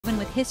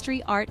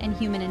history, art, and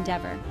human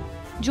endeavor.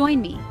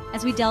 Join me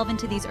as we delve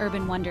into these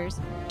urban wonders.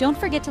 Don't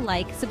forget to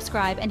like,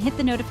 subscribe, and hit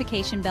the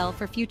notification bell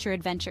for future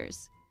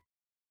adventures.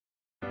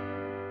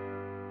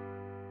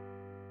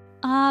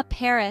 Ah,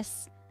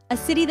 Paris, a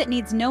city that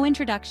needs no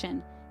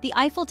introduction. The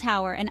Eiffel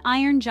Tower, an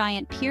iron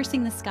giant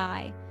piercing the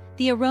sky.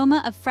 The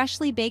aroma of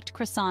freshly baked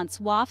croissants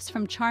wafts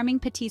from charming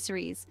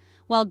patisseries,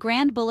 while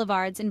grand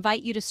boulevards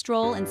invite you to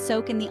stroll and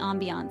soak in the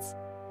ambiance.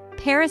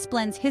 Paris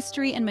blends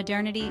history and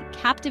modernity,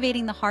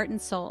 captivating the heart and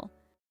soul.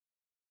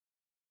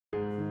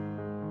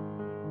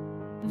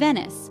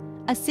 Venice,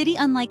 a city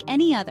unlike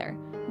any other,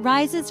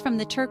 rises from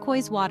the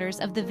turquoise waters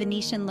of the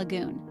Venetian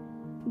lagoon.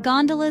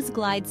 Gondolas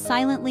glide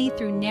silently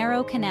through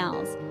narrow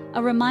canals,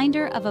 a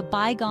reminder of a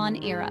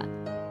bygone era.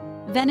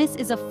 Venice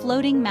is a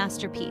floating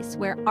masterpiece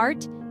where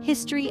art,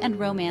 history, and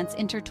romance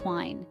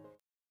intertwine.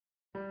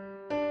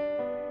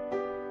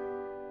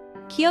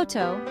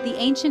 Kyoto, the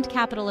ancient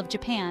capital of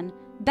Japan,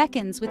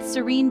 beckons with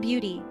serene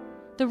beauty.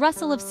 The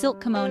rustle of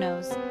silk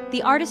kimonos,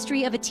 the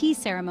artistry of a tea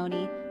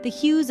ceremony, the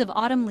hues of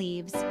autumn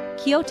leaves,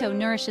 Kyoto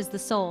nourishes the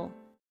soul.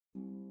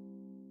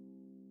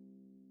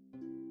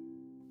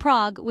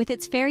 Prague, with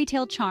its fairy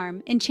tale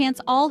charm, enchants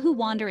all who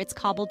wander its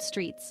cobbled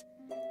streets.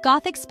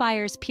 Gothic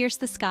spires pierce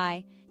the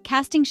sky,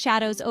 casting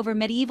shadows over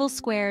medieval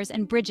squares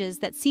and bridges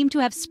that seem to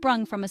have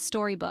sprung from a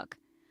storybook.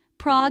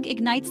 Prague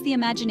ignites the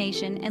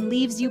imagination and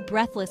leaves you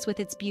breathless with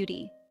its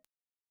beauty.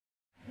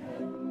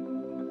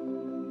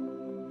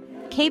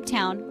 Cape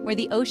Town, where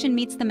the ocean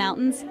meets the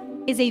mountains,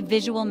 is a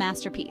visual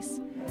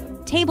masterpiece.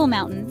 Table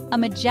Mountain, a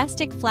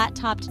majestic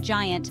flat-topped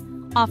giant,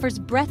 offers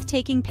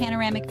breathtaking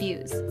panoramic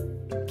views.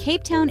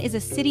 Cape Town is a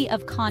city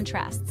of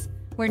contrasts,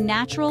 where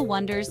natural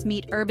wonders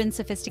meet urban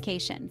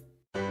sophistication.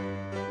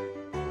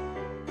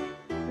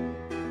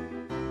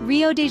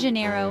 Rio de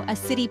Janeiro, a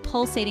city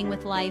pulsating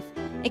with life,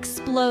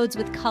 explodes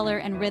with color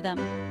and rhythm.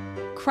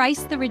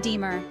 Christ the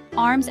Redeemer,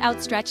 arms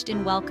outstretched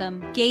in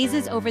welcome,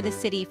 gazes over the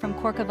city from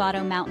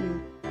Corcovado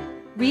Mountain.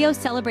 Rio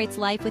celebrates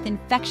life with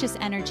infectious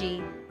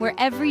energy, where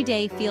every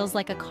day feels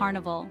like a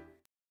carnival.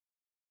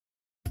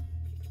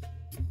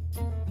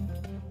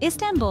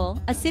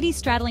 Istanbul, a city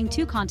straddling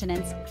two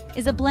continents,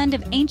 is a blend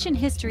of ancient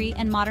history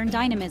and modern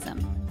dynamism.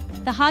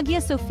 The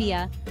Hagia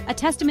Sophia, a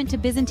testament to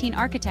Byzantine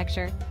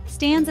architecture,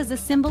 stands as a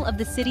symbol of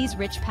the city's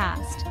rich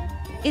past.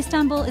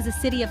 Istanbul is a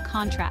city of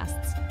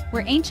contrasts,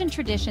 where ancient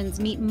traditions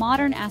meet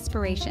modern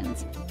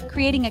aspirations,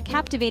 creating a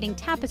captivating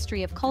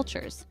tapestry of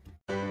cultures.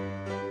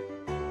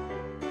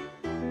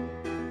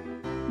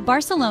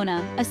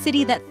 Barcelona, a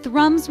city that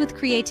thrums with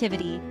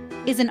creativity,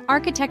 is an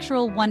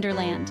architectural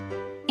wonderland.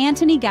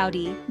 Antoni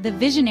Gaudi, the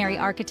visionary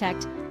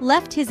architect,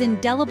 left his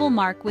indelible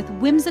mark with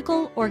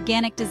whimsical,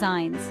 organic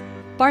designs.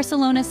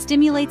 Barcelona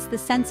stimulates the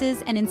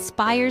senses and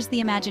inspires the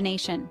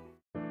imagination.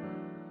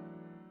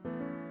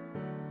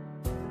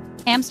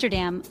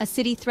 Amsterdam, a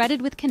city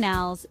threaded with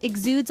canals,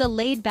 exudes a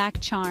laid-back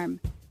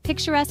charm.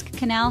 Picturesque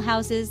canal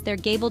houses, their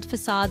gabled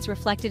facades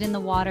reflected in the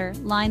water,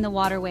 line the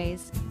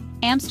waterways.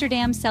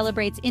 Amsterdam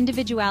celebrates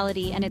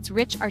individuality and its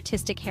rich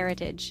artistic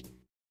heritage.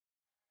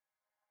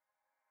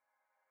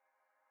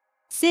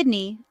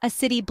 Sydney, a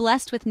city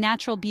blessed with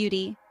natural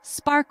beauty,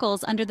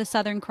 sparkles under the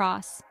Southern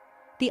Cross.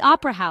 The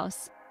Opera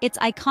House, its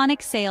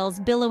iconic sails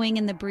billowing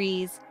in the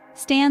breeze,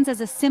 stands as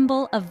a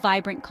symbol of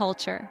vibrant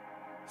culture.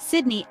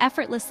 Sydney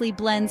effortlessly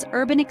blends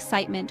urban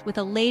excitement with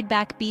a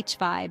laid-back beach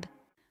vibe.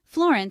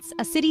 Florence,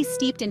 a city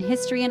steeped in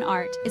history and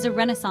art, is a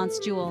Renaissance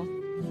jewel.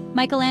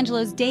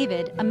 Michelangelo's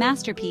David, a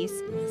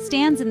masterpiece,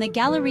 stands in the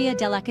Galleria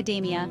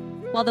dell'Accademia,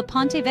 while the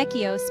Ponte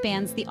Vecchio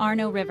spans the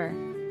Arno River.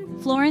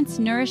 Florence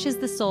nourishes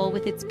the soul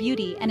with its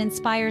beauty and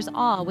inspires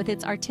awe with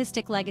its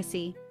artistic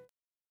legacy.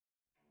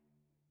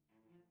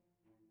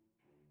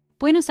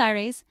 Buenos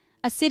Aires,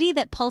 a city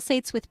that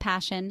pulsates with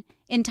passion,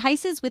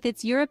 entices with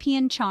its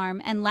European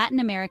charm and Latin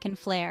American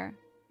flair.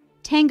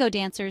 Tango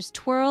dancers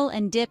twirl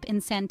and dip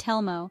in San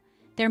Telmo,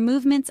 their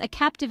movements a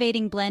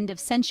captivating blend of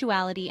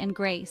sensuality and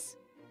grace.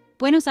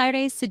 Buenos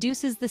Aires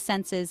seduces the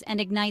senses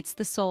and ignites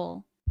the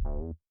soul.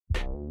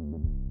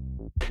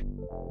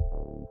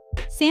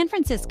 San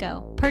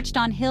Francisco, perched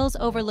on hills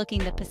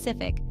overlooking the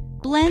Pacific,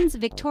 blends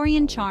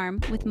Victorian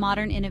charm with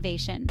modern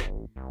innovation.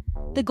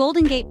 The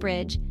Golden Gate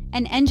Bridge,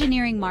 an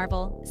engineering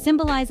marvel,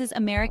 symbolizes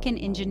American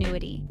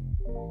ingenuity.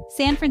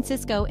 San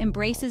Francisco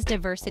embraces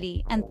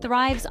diversity and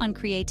thrives on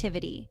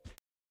creativity.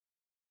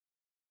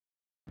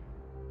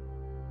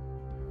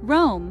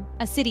 Rome,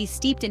 a city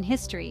steeped in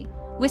history,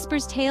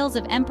 whispers tales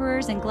of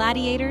emperors and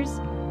gladiators.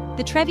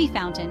 The Trevi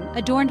Fountain,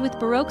 adorned with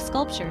Baroque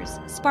sculptures,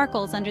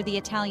 sparkles under the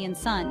Italian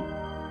sun.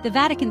 The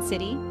Vatican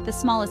City, the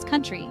smallest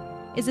country,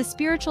 is a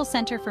spiritual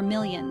center for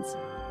millions.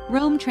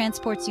 Rome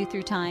transports you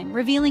through time,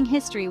 revealing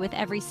history with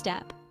every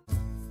step.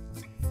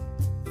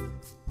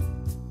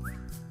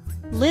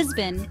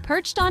 Lisbon,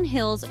 perched on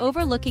hills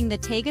overlooking the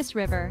Tagus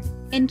River,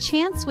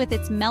 enchants with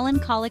its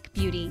melancholic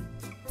beauty.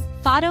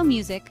 Fado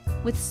music,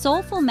 with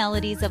soulful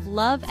melodies of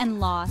love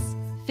and loss,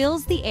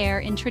 fills the air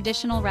in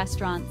traditional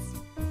restaurants.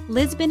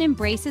 Lisbon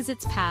embraces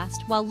its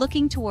past while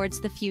looking towards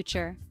the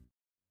future.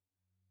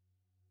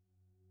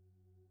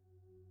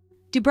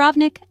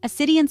 Dubrovnik, a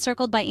city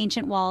encircled by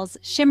ancient walls,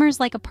 shimmers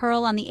like a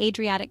pearl on the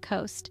Adriatic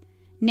coast.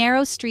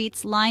 Narrow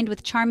streets lined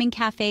with charming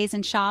cafes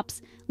and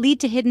shops lead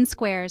to hidden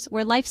squares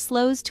where life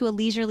slows to a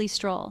leisurely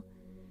stroll.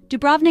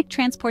 Dubrovnik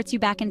transports you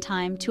back in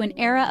time to an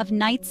era of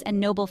knights and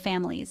noble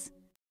families.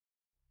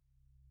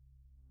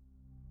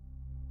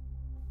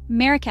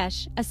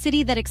 Marrakech, a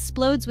city that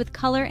explodes with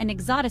color and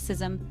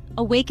exoticism,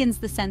 awakens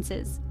the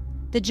senses.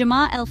 The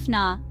Jama El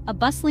Fna, a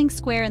bustling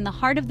square in the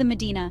heart of the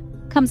Medina,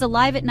 comes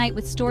alive at night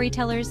with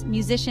storytellers,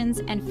 musicians,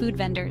 and food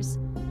vendors.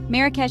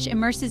 Marrakech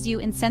immerses you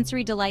in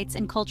sensory delights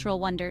and cultural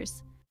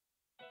wonders.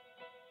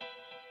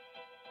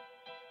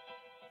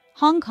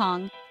 Hong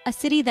Kong, a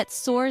city that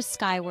soars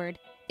skyward,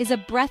 is a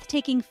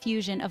breathtaking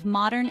fusion of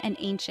modern and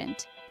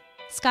ancient.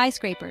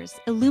 Skyscrapers,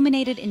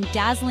 illuminated in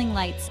dazzling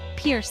lights,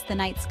 pierce the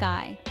night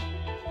sky.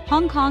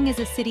 Hong Kong is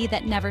a city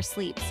that never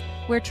sleeps,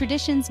 where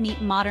traditions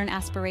meet modern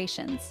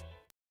aspirations.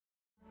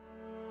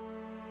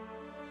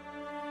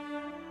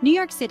 New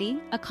York City,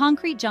 a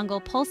concrete jungle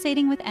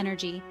pulsating with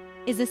energy,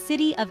 is a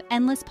city of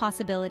endless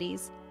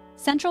possibilities.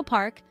 Central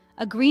Park,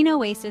 a green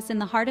oasis in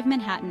the heart of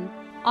Manhattan,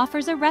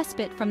 offers a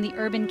respite from the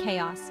urban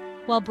chaos,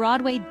 while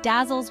Broadway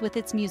dazzles with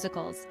its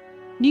musicals.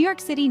 New York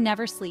City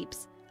never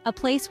sleeps, a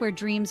place where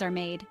dreams are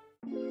made.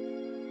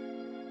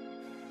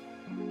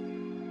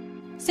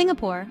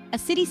 Singapore, a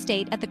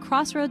city-state at the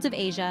crossroads of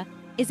Asia,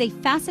 is a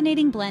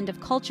fascinating blend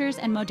of cultures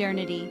and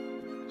modernity.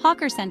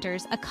 Hawker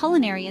Centers, a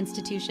culinary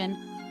institution,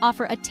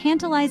 offer a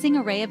tantalizing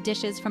array of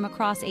dishes from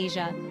across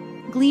Asia.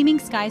 Gleaming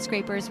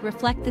skyscrapers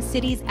reflect the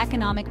city's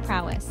economic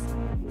prowess.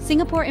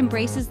 Singapore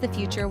embraces the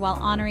future while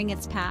honoring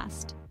its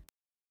past.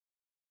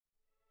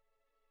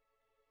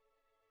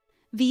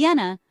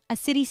 Vienna, a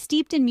city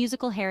steeped in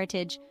musical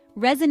heritage,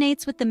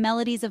 resonates with the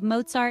melodies of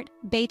Mozart,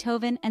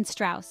 Beethoven, and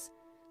Strauss.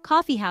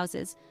 Coffee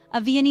houses,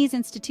 a Viennese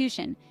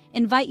institution,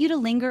 invite you to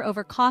linger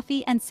over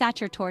coffee and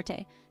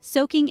Sachertorte,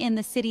 soaking in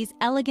the city's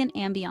elegant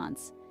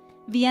ambiance.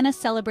 Vienna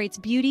celebrates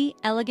beauty,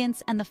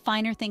 elegance, and the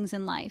finer things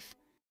in life.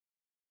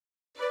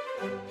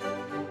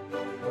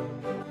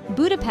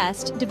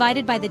 Budapest,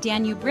 divided by the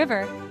Danube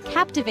River,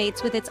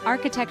 captivates with its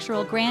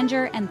architectural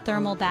grandeur and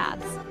thermal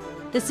baths.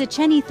 The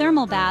Széchenyi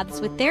thermal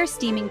baths, with their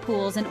steaming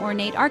pools and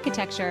ornate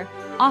architecture,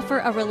 offer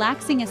a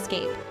relaxing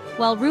escape,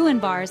 while ruin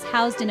bars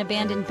housed in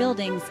abandoned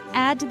buildings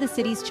add to the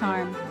city's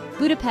charm.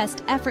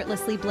 Budapest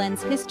effortlessly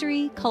blends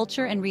history,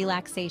 culture, and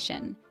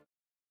relaxation.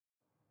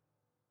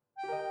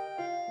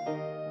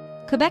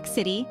 Quebec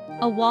City,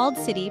 a walled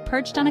city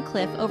perched on a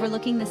cliff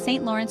overlooking the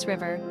St. Lawrence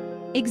River,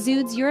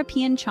 exudes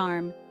European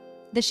charm.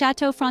 The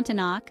Château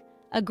Frontenac,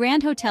 a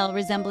grand hotel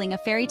resembling a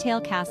fairy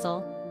tale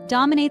castle,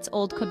 dominates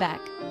Old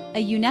Quebec,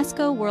 a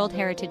UNESCO World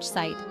Heritage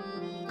Site.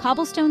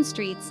 Cobblestone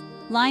streets,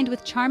 lined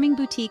with charming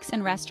boutiques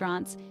and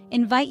restaurants,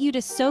 invite you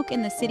to soak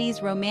in the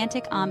city's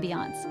romantic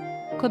ambiance.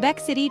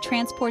 Quebec City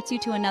transports you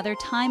to another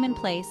time and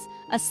place,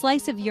 a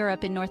slice of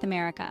Europe in North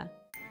America.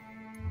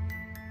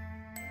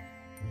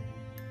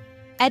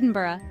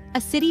 Edinburgh,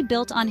 a city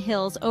built on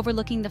hills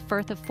overlooking the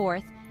Firth of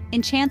Forth,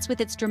 enchants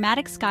with its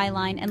dramatic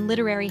skyline and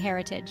literary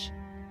heritage.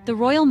 The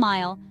Royal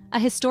Mile, a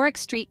historic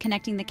street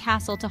connecting the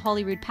castle to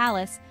Holyrood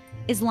Palace,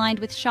 is lined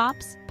with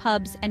shops,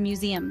 pubs, and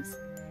museums.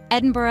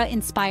 Edinburgh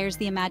inspires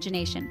the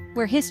imagination,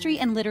 where history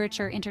and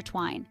literature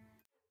intertwine.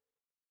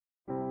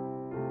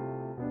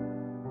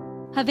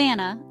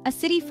 Havana, a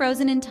city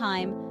frozen in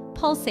time,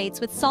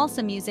 pulsates with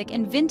salsa music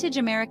and vintage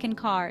American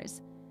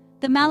cars.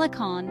 The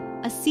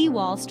Malecon, a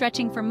seawall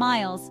stretching for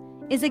miles,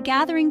 is a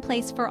gathering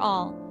place for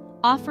all,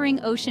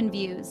 offering ocean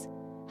views.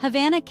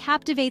 Havana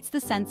captivates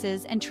the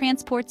senses and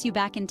transports you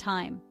back in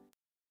time.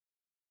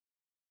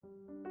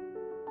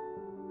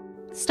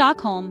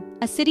 Stockholm,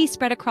 a city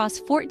spread across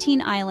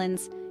 14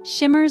 islands,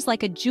 shimmers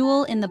like a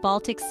jewel in the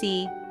Baltic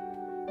Sea.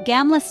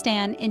 Gamla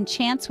Stan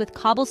enchants with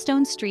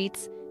cobblestone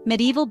streets,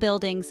 medieval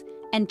buildings,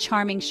 and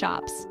charming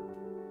shops.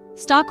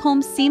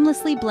 Stockholm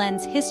seamlessly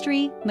blends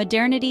history,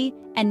 modernity,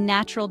 and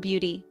natural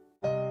beauty.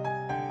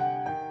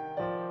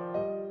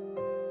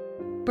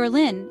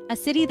 Berlin, a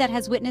city that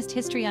has witnessed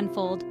history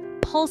unfold,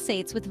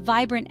 pulsates with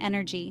vibrant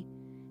energy.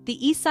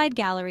 The East Side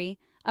Gallery,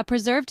 a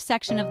preserved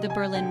section of the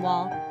Berlin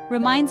Wall,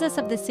 reminds us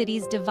of the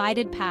city's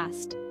divided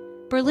past.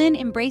 Berlin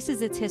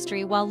embraces its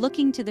history while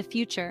looking to the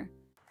future.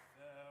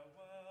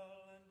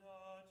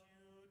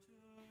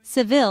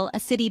 Seville, a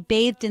city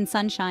bathed in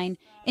sunshine,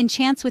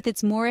 enchants with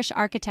its Moorish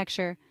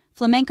architecture,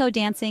 flamenco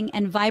dancing,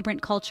 and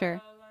vibrant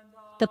culture.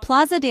 The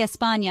Plaza de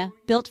España,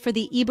 built for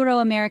the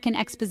Ibero-American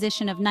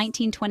Exposition of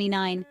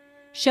 1929,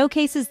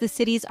 showcases the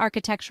city's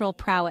architectural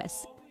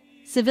prowess.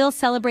 Seville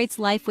celebrates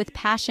life with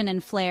passion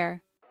and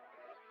flair.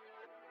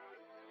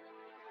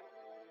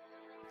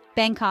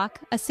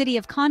 Bangkok, a city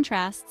of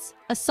contrasts,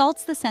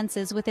 assaults the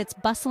senses with its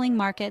bustling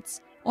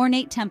markets,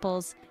 ornate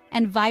temples,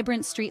 and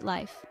vibrant street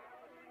life.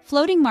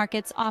 Floating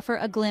markets offer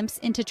a glimpse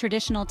into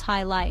traditional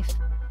Thai life.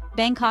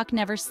 Bangkok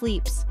never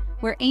sleeps,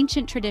 where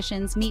ancient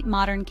traditions meet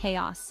modern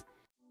chaos.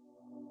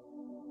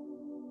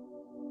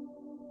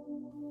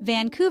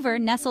 Vancouver,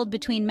 nestled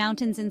between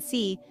mountains and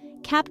sea,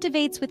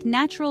 captivates with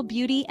natural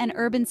beauty and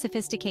urban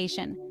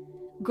sophistication.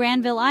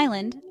 Granville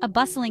Island, a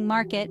bustling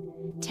market,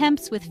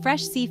 tempts with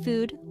fresh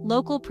seafood,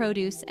 local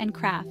produce, and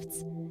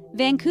crafts.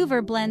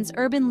 Vancouver blends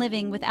urban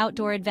living with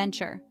outdoor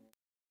adventure.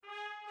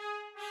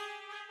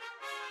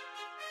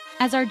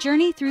 As our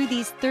journey through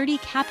these 30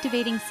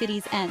 captivating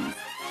cities ends,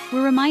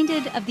 we're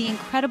reminded of the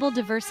incredible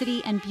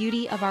diversity and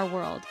beauty of our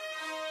world.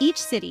 Each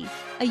city,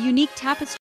 a unique tapestry